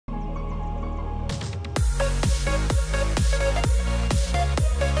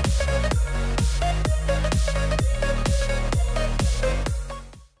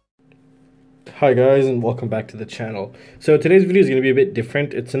Hi guys, and welcome back to the channel. So today's video is going to be a bit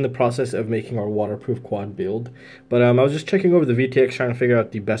different. It's in the process of making our waterproof quad build, but I was just checking over the VTX trying to figure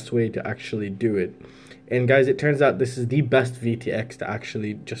out the best way to actually do it. And guys, it turns out this is the best VTX to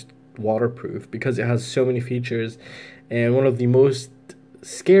actually just waterproof because it has so many features, and one of the most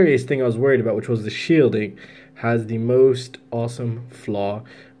scariest thing I was worried about, which was the shielding, has the most awesome flaw,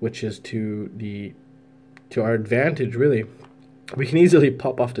 which is to our advantage really. We can easily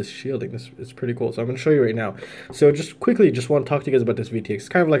pop off this shielding. This is pretty cool. So I'm going to show you right now. So just quickly, just want to talk to you guys about this VTX. It's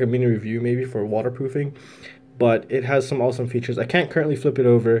kind of like a mini review maybe for waterproofing, but it has some awesome features. I can't currently flip it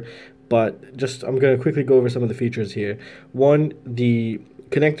over, but I'm going to quickly go over some of the features here. One, the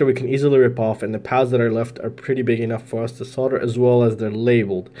connector we can easily rip off, and the pads that are left are pretty big enough for us to solder, as well as they're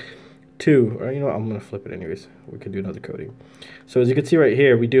labeled. Two, or you know what, I'm going to flip it anyways. We could do another coating. So as you can see right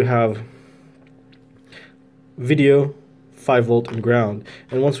here, we do have video, 5-volt and ground,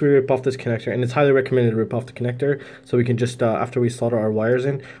 and once we rip off this connector, and it's highly recommended to rip off the connector so we can just after we solder our wires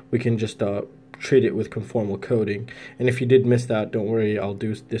in, we can just treat it with conformal coating. And if you did miss that, don't worry, I'll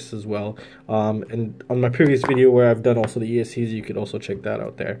do this as well, and on my previous video where I've done also the ESCs, you could also check that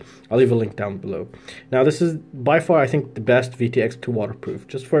out there. I'll leave a link down below. Now this is by far I think the best VTX to waterproof,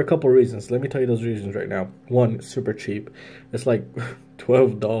 just for a couple reasons. Let me tell you those reasons right now. One, it's super cheap. It's like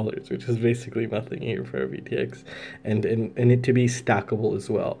 $12, which is basically nothing here for a VTX, and it to be stackable as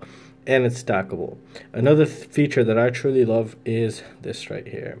well, and it's stackable. Another feature that I truly love is this right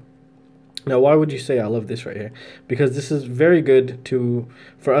here. Now, why would you say I love this right here? Because this is very good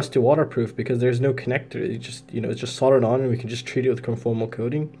for us to waterproof, because there's no connector. It just, it's just soldered on, and we can just treat it with conformal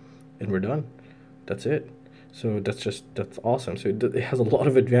coating, and we're done. That's it. So that's awesome. So it has a lot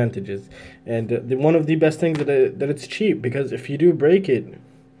of advantages, and one of the best things that it's cheap, because if you do break it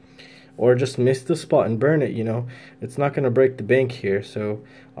or just miss the spot and burn it, it's not going to break the bank here. So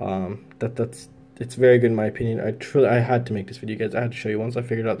it's very good in my opinion. I had to make this video, guys. I had to show you once I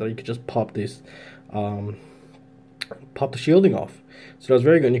figured out that you could just pop this pop the shielding off. So that was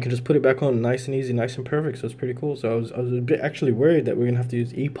very good, and you can just put it back on nice and easy, nice and perfect. So it's pretty cool. So I was a bit actually worried that we're gonna have to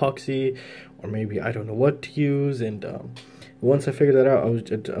use epoxy, or maybe I don't know what to use. And once I figured that out,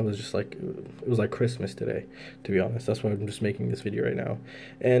 I was just like, it was like Christmas today, to be honest. That's why I'm just making this video right now.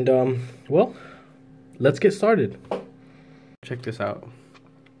 And well, let's get started. Check this out.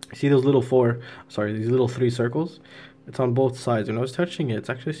 See those little these little 3 circles? It's on both sides. When I was touching it, it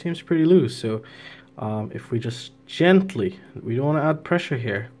actually seems pretty loose. So if we just gently, we don't want to add pressure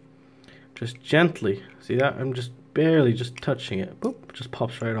here, just gently, see that? I'm just barely just touching it. Boop, just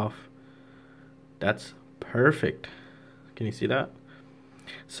pops right off. That's perfect. Can you see that?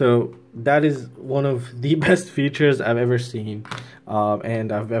 So that is one of the best features I've ever seen,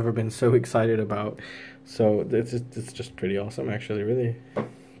 and I've ever been so excited about. So it's just pretty awesome, actually, really.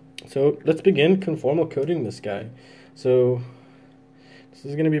 So let's begin conformal coating this guy. So this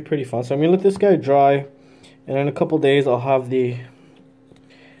is going to be pretty fun. So I'm going to let this guy dry, and in a couple days I'll have the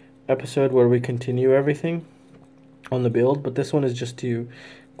episode where we continue everything on the build. But this one is just to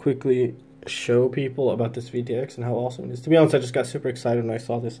quickly show people about this VTX and how awesome it is. To be honest, I just got super excited when I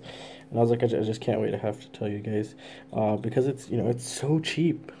saw this, and I was like, I just can't wait to have to tell you guys, because it's it's so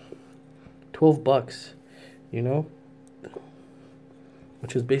cheap, $12,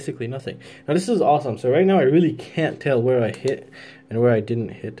 which is basically nothing. Now this is awesome. So right now I really can't tell where I hit and where I didn't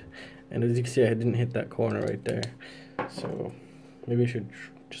hit, and as you can see, I didn't hit that corner right there. So maybe I should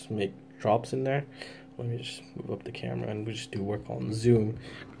just make drops in there. Let me just move up the camera, and we just do work on zoom.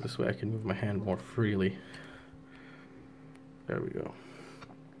 This way I can move my hand more freely. There we go.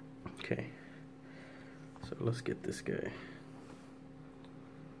 Okay, so let's get this guy.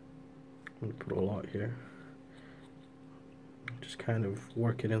 I'm gonna put a lot here. Just kind of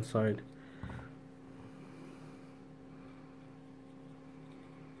work it inside.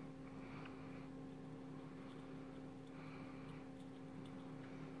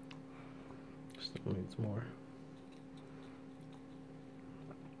 Still needs more.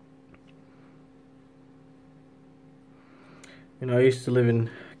 I used to live in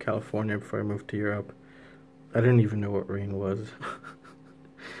California before I moved to Europe. I didn't even know what rain was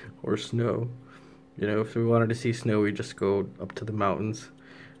or snow. If we wanted to see snow, we just go up to the mountains,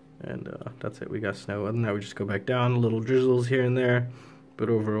 and that's it. We got snow. Other than that, we just go back down. Little drizzles here and there, but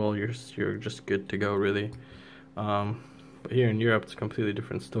overall, you're just good to go, really. But here in Europe, it's a completely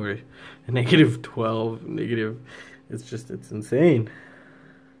different story. -12, negative. It's insane.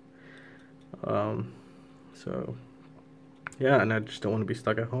 So yeah, and I just don't want to be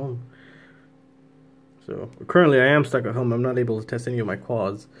stuck at home. So currently, I am stuck at home. I'm not able to test any of my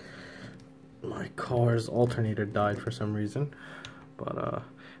quads. My car's alternator died for some reason, but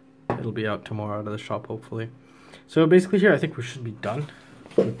it'll be out tomorrow out of the shop hopefully. So basically here I think we should be done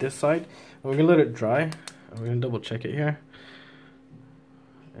with this side. And we're gonna let it dry. And we're gonna double check it here.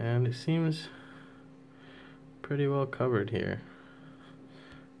 And it seems pretty well covered here.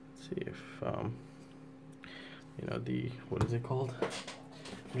 Let's see if you know, what is it called?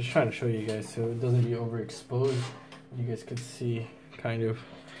 I'm just trying to show you guys so it doesn't be overexposed. You guys could see kind of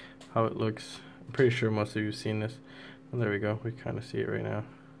how it looks. I'm pretty sure most of you have seen this. Oh, there we go. We kind of see it right now.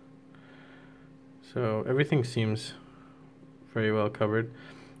 So everything seems very well covered.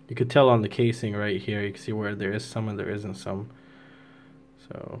 You could tell on the casing right here. You can see where there is some and there isn't some.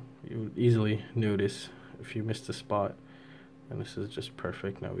 So you would easily notice if you missed a spot. And this is just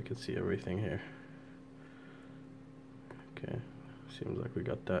perfect. Now we can see everything here. Okay, seems like we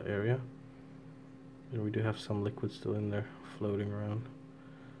got that area. And we do have some liquid still in there floating around.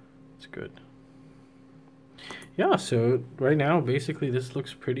 It's good. Yeah, so right now basically this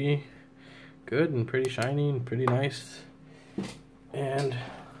looks pretty good and pretty shiny and pretty nice. And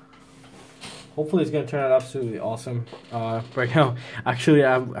hopefully it's going to turn out absolutely awesome. Right now, actually,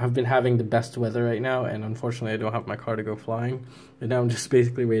 I've been having the best weather right now, and unfortunately I don't have my car to go flying. And now I'm just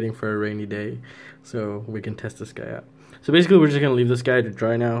basically waiting for a rainy day so we can test this guy out. So basically we're just going to leave this guy to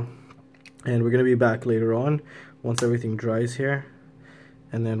dry now, and we're going to be back later on once everything dries here.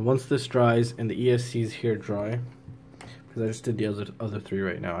 And then once this dries and the ESCs here dry, because I just did the other three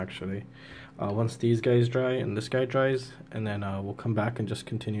right now actually. Once these guys dry and this guy dries, and then we'll come back and just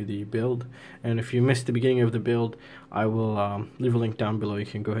continue the build. And if you missed the beginning of the build, I will leave a link down below. You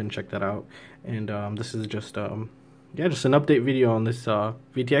can go ahead and check that out. And this is just yeah, just an update video on this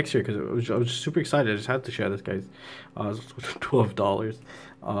VTX here, because I was just super excited. I just had to share this, guys. It's $12,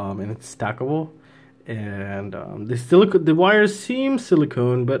 and it's stackable. And the wires seem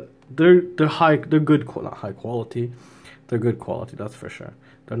silicone, but they're good, not high quality. They're good quality, that's for sure.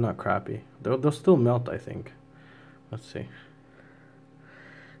 They're not crappy. They'll still melt, I think. Let's see.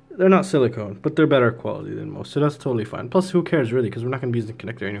 They're not silicone, but they're better quality than most, so that's totally fine. Plus, who cares really? Because we're not going to be using the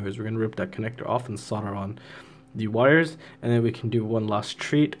connector anyways. We're going to rip that connector off and solder on the wires, and then we can do one last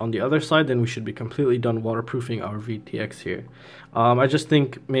treat on the other side. Then we should be completely done waterproofing our VTX here. I just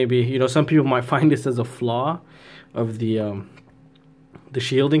think maybe, you know, some people might find this as a flaw of the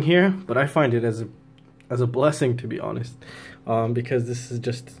shielding here, but I find it as a blessing, to be honest, because this is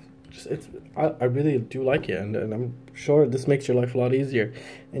just I really do like it, and I'm sure this makes your life a lot easier,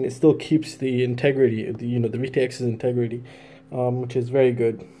 and it still keeps the integrity, you know, the VTX's integrity, which is very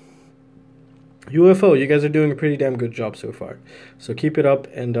good. UFO, you guys are doing a pretty damn good job so far, so keep it up,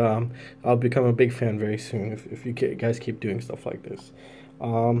 and I'll become a big fan very soon if you guys keep doing stuff like this.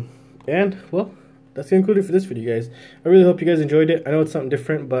 And well, that's gonna conclude it for this video, guys. I really hope you guys enjoyed it. I know it's something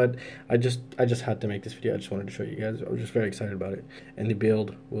different, but I just had to make this video. I just wanted to show you guys. I was just very excited about it, and the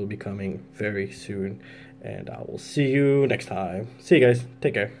build will be coming very soon, and I will see you next time. See you guys.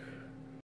 Take care.